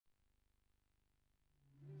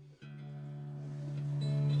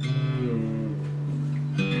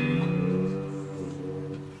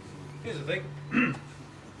Twitter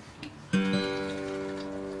thing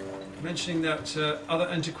mentioning that other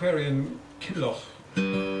antiquarian Kinloch.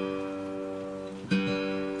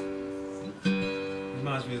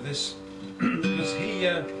 Reminds me of this because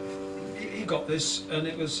he got this, and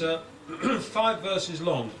it was 5 verses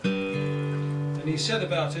long, and he said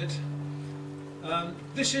about it,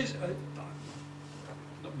 this is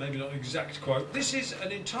maybe not an exact quote, this is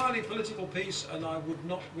an entirely political piece and I would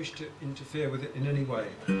not wish to interfere with it in any way.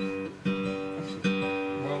 Well,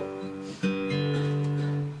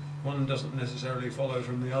 one doesn't necessarily follow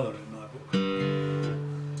from the other in my book.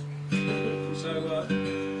 So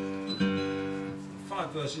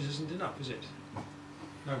 5 verses isn't enough, is it?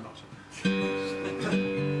 No, not.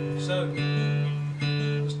 So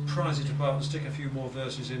just prise it apart and stick a few more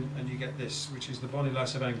verses in and you get this, which is the Bonnie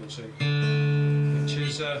Lass of Angelsey, which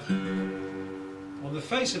is on the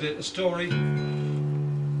face of it a story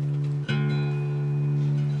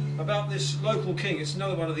about this local king. It's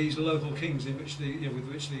another one of these local kings in which with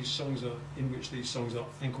which these songs are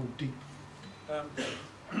ankle deep.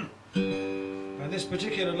 And this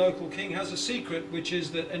particular local king has a secret, which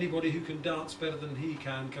is that anybody who can dance better than he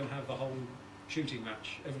can have the whole shooting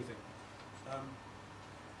match, everything.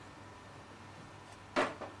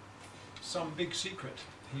 Some big secret.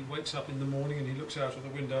 He wakes up in the morning and he looks out of the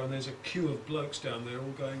window and there's a queue of blokes down there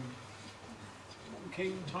all going,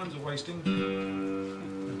 "King, time's a wasting."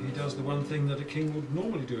 And he does the one thing that a king would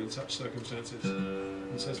normally do in such circumstances,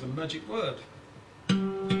 and says the magic word,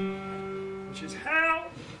 which is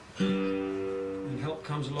help. And help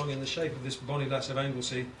comes along in the shape of this Bonnie Lass of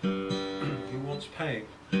Angelsey, who wants paying.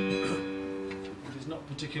 And is not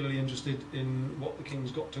particularly interested in what the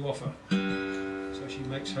king's got to offer, so she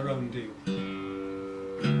makes her own deal.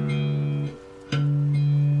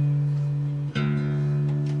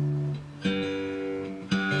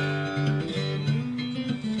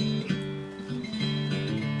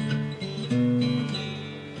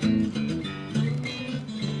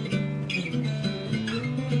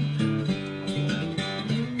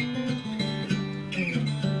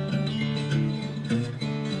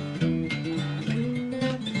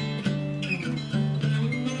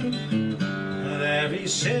 He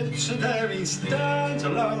sits and there he stands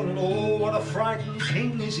alone, and oh, what a frightened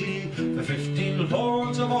king is he! The 15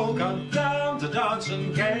 lords have all gone down to dance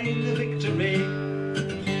and gain the victory.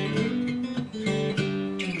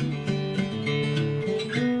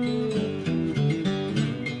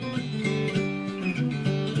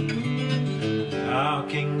 Our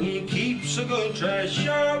king, he keeps a good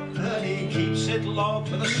treasure, and he keeps it locked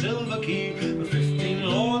with a silver key. The 15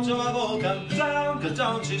 lords have all gone down to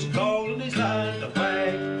dance his gold and his land away.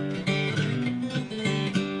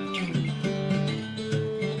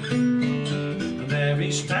 And there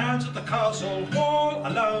he stands at the castle wall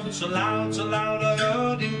alone, so loud I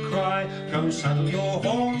heard him cry, "Go saddle your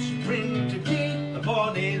horse, bring to me the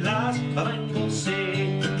Bonnie Lass of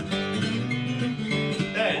Angelsey."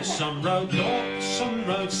 There's some road north, some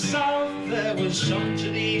road south, there was some to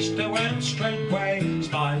the east that went straightway,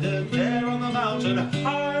 spied there on the mountain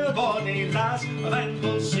high, the Bonnie Lass of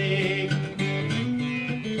Angelsey.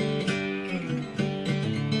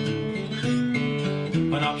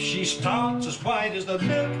 When up she starts as white as the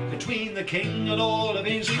milk, between the king and all of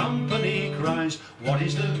his company, cries, "What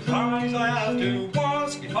is the prize I have to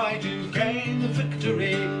ask if I do gain the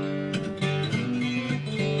victory?"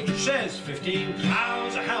 Says, 15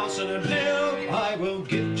 cows, a house and a mill, I will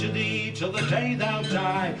give to thee till the day thou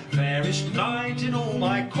die, fairest knight in all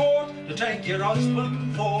my court, to take your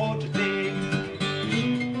husband for to be.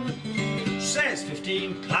 Says,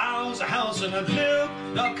 15 ploughs, a house and a mill,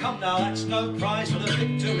 now come now, that's no prize for the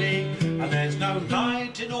victory, and there's no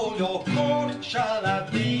knight in all your court shall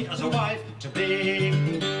have thee as a wife to be.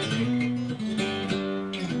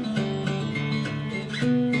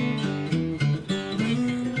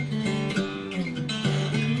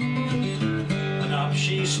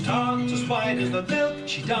 She starts as white as the milk,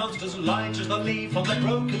 she danced as light as the leaf on the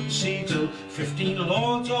broken sea, till 15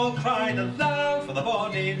 lords all cried aloud for the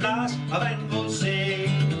Bonnie Lass of Angelsey.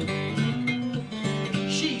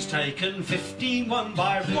 She's taken 15 one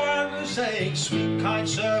by one, saying, "Sweet kind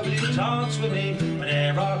sir, will you dance with me?" But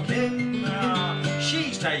ere I've been,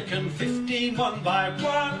 she's taken 15 one by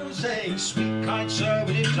one, saying, "Sweet kind sir,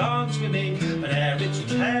 will you dance with me?" But ere it's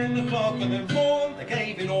 10 o'clock in the morn, they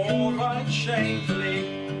gave it all right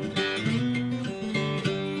shamefully.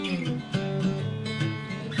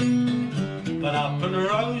 But up and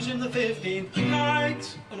rose in the 15th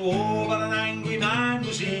night, and oh, but an angry man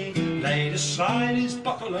was he, laid aside his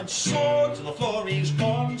buckle and sword, to the floor he's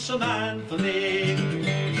gone so manfully.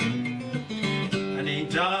 And he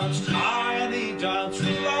danced high and he danced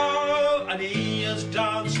low, and he has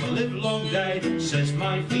danced the livelong day. Says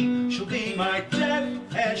my feet shall be my death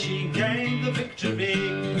ere she gained the victory.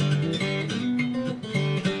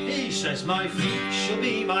 He says my feet shall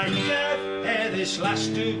be my death ere this lass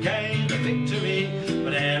do gain the victory.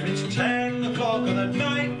 But ere it's 10 o'clock of the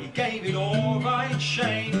night, he gave it all right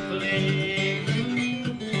shamefully.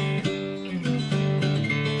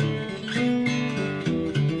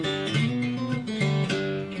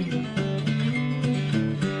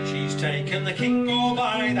 Taken the king all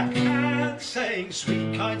by the hand, saying,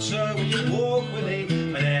 sweet kind sir, will you walk with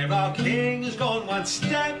me? But ere our king has gone one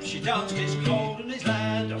step, she danced his gold and his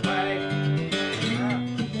land away.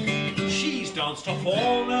 She's danced off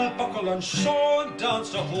all her buckle and sword,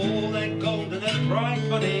 danced off all their gold and their bright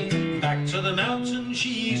money. Back to the mountain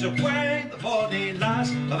she's away, the bonny lass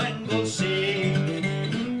of Angelsey.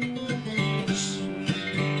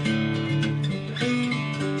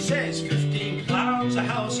 Says 15 pounds, a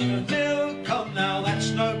house and a mill, come now, that's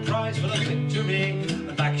no prize for the victory.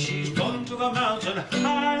 And back she's gone to the mountain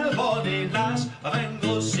high, the bonny lass of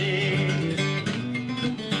Angelsey.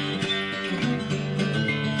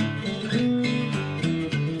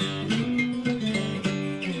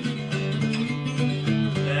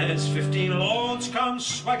 There's 15 lords come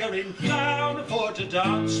swaggering down for to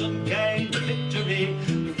dance and gain the victory.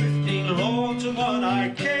 15 lords and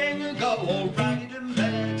one-eyed king go all ragged